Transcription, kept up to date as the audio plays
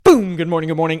Good morning,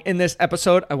 good morning. In this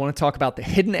episode, I want to talk about the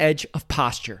hidden edge of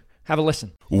posture. Have a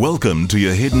listen. Welcome to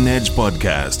your Hidden Edge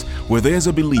podcast, where there's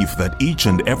a belief that each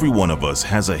and every one of us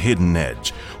has a hidden edge,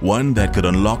 one that could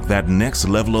unlock that next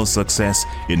level of success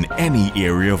in any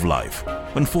area of life.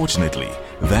 Unfortunately,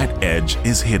 that edge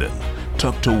is hidden,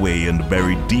 tucked away and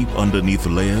buried deep underneath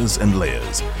layers and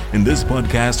layers. In this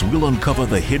podcast, we'll uncover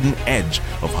the hidden edge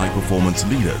of high-performance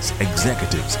leaders,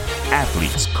 executives,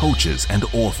 athletes, coaches, and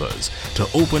authors to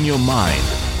open your mind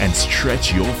and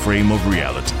stretch your frame of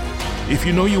reality. If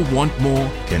you know you want more,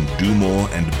 can do more,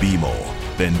 and be more,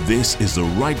 then this is the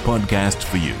right podcast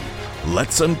for you.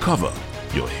 Let's uncover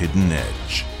your hidden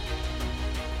edge.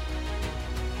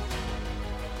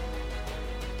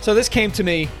 So this came to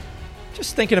me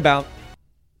just thinking about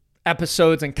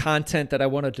episodes and content that I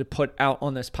wanted to put out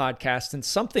on this podcast, and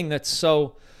something that's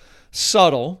so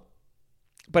subtle,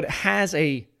 but it has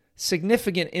a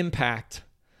significant impact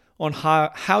on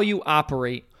how you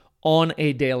operate on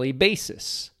a daily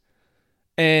basis.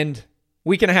 And a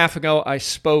week and a half ago, I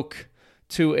spoke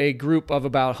to a group of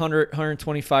about 100,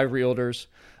 125 realtors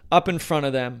up in front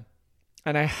of them,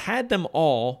 and I had them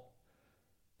all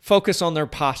focus on their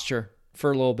posture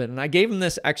for a little bit. And I gave them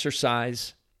this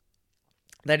exercise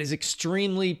that is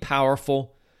extremely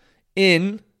powerful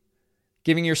in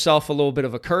giving yourself a little bit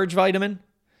of a courage vitamin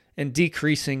and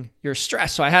decreasing your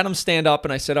stress. So I had them stand up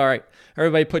and I said, all right,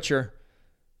 everybody put your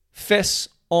fists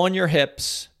on your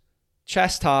hips,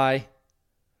 chest high,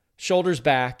 shoulders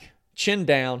back, chin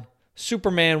down,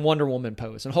 Superman, Wonder Woman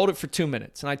pose, and hold it for 2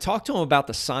 minutes. And I talked to them about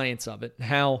the science of it and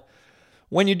how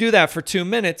when you do that for 2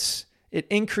 minutes, it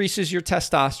increases your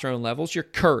testosterone levels, your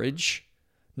courage,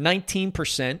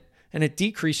 19%, and it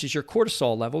decreases your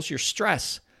cortisol levels, your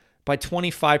stress, by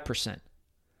 25%.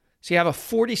 So you have a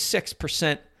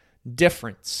 46%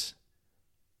 difference,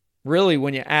 really,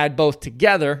 when you add both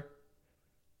together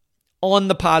on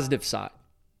the positive side.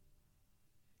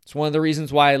 It's one of the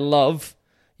reasons why I love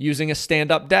using a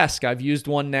stand-up desk. I've used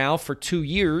one now for 2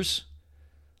 years.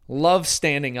 Love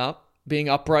standing up, being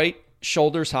upright,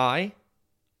 shoulders high,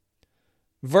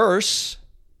 versus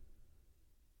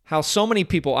how so many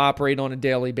people operate on a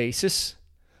daily basis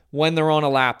when they're on a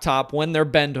laptop, when they're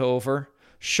bent over,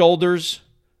 shoulders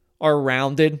are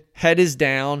rounded, head is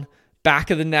down, back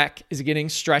of the neck is getting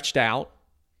stretched out.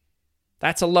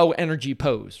 That's a low energy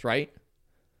pose, right?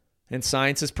 And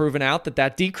science has proven out that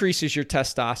that decreases your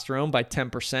testosterone by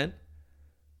 10%,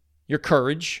 your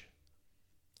courage,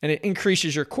 and it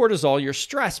increases your cortisol, your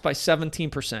stress, by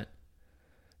 17%.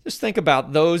 Just think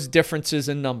about those differences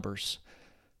in numbers.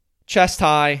 Chest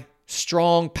high,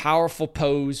 strong, powerful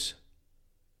pose.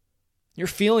 You're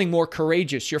feeling more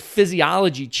courageous. Your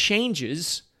physiology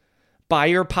changes by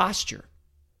your posture,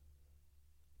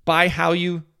 by how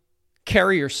you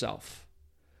carry yourself,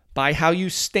 by how you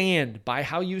stand, by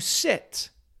how you sit.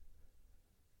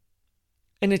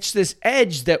 And it's this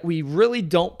edge that we really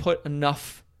don't put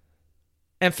enough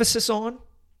emphasis on.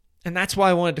 And that's why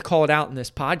I wanted to call it out in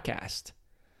this podcast.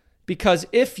 Because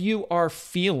if you are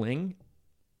feeling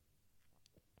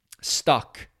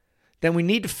stuck, then we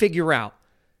need to figure out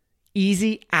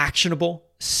easy, actionable,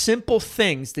 simple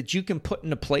things that you can put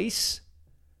into place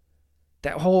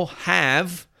that will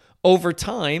have, over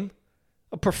time,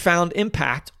 a profound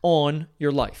impact on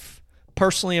your life,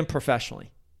 personally and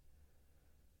professionally.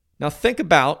 Now think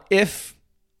about if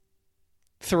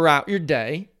throughout your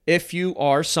day, if you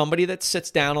are somebody that sits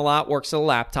down a lot, works at a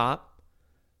laptop,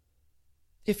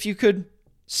 if you could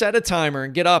set a timer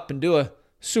and get up and do a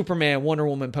Superman, Wonder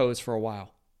Woman pose for a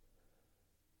while.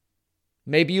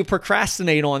 Maybe you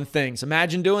procrastinate on things.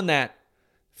 Imagine doing that,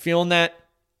 feeling that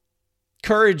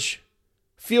courage,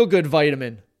 feel-good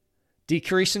vitamin,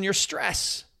 decreasing your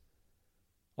stress.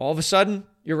 All of a sudden,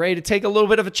 you're ready to take a little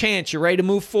bit of a chance. You're ready to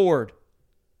move forward.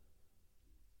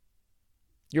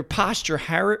 Your posture,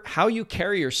 how you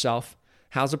carry yourself,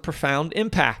 has a profound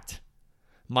impact.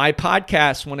 My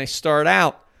podcast, when I start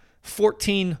out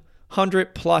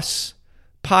 1,400 plus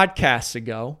podcasts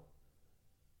ago,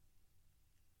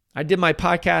 I did my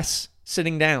podcasts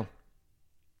sitting down.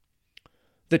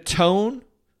 The tone,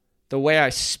 the way I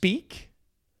speak,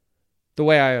 the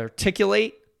way I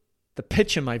articulate, the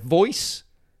pitch in my voice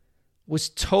was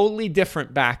totally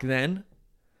different back then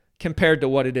compared to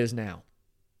what it is now.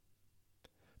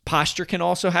 Posture can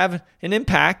also have an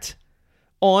impact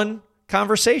on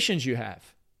conversations you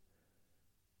have.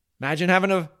 Imagine having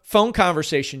a phone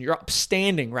conversation. You're up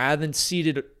standing rather than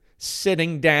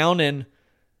sitting down and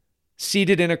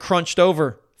seated in a crunched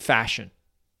over fashion.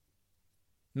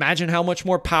 Imagine how much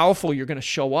more powerful you're going to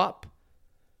show up.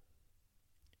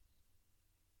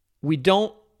 We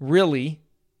don't really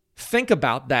think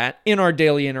about that in our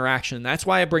daily interaction. That's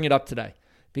why I bring it up today,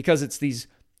 because it's these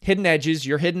hidden edges.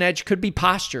 Your hidden edge could be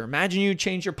posture. Imagine you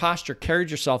changed your posture,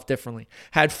 carried yourself differently,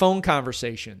 had phone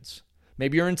conversations.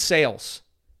 Maybe you're in sales.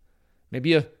 Maybe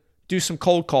you do some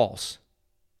cold calls.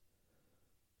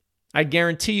 I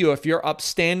guarantee you, if you're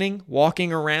upstanding,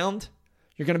 walking around,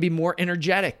 you're going to be more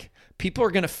energetic. People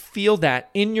are going to feel that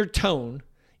in your tone,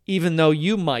 even though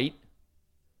you might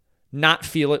not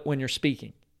feel it when you're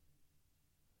speaking.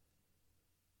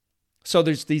 So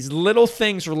there's these little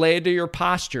things related to your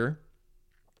posture.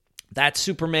 That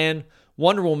Superman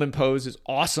Wonder Woman pose is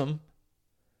awesome.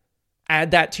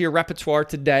 Add that to your repertoire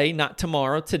today, not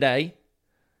tomorrow, today.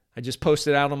 I just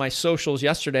posted out on my socials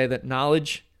yesterday that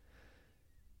knowledge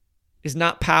is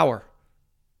not power.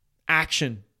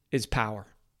 Action is power.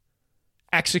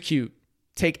 Execute.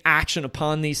 Take action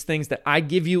upon these things that I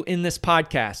give you in this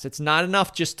podcast. It's not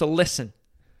enough just to listen.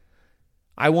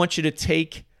 I want you to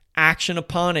take action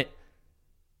upon it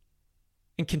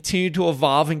and continue to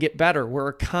evolve and get better. We're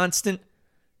a constant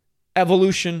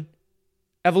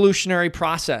evolutionary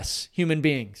process, human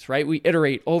beings, right? We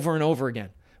iterate over and over again.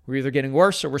 We're either getting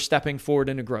worse or we're stepping forward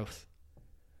into growth.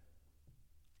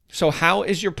 So how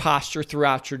is your posture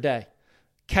throughout your day?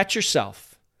 Catch yourself.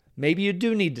 Maybe you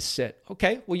do need to sit.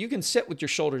 Okay, well, you can sit with your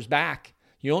shoulders back.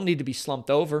 You don't need to be slumped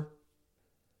over.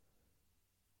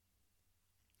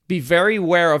 Be very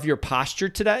aware of your posture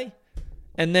today.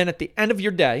 And then at the end of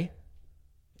your day,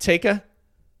 take a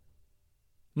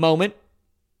moment,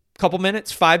 couple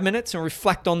minutes, 5 minutes, and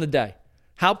reflect on the day.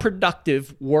 How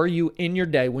productive were you in your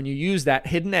day when you used that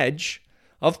hidden edge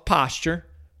of posture,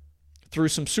 threw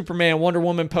some Superman, Wonder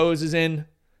Woman poses in,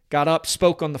 got up,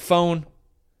 spoke on the phone?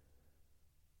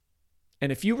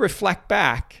 And if you reflect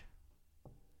back,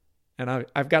 and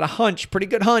I've got a hunch, pretty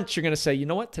good hunch, you're going to say, you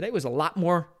know what? Today was a lot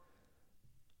more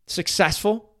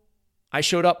successful. I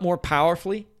showed up more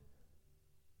powerfully.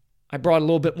 I brought a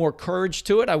little bit more courage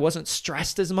to it. I wasn't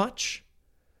stressed as much.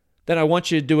 Then I want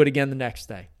you to do it again the next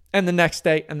day, and the next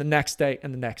day, and the next day,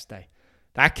 and the next day.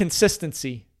 That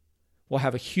consistency will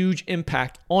have a huge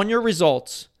impact on your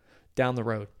results down the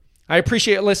road. I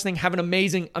appreciate you listening. Have an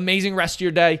amazing, amazing rest of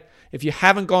your day. If you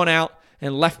haven't gone out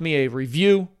and left me a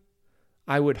review,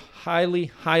 I would highly,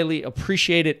 highly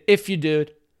appreciate it if you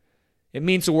did. It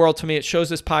means the world to me. It shows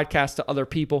this podcast to other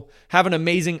people. Have an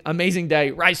amazing, amazing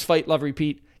day. Rise, fight, love,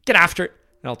 repeat. Get after it,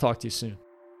 and I'll talk to you soon.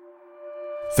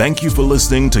 Thank you for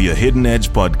listening to your Hidden Edge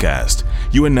podcast.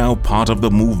 You are now part of the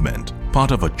movement,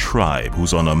 part of a tribe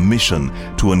who's on a mission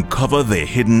to uncover their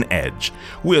hidden edge.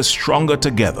 We're stronger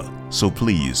together, so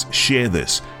please share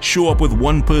this. Show up with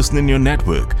one person in your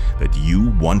network that you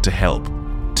want to help.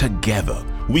 Together,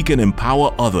 we can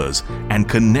empower others, and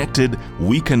connected,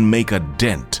 we can make a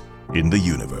dent in the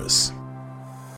universe.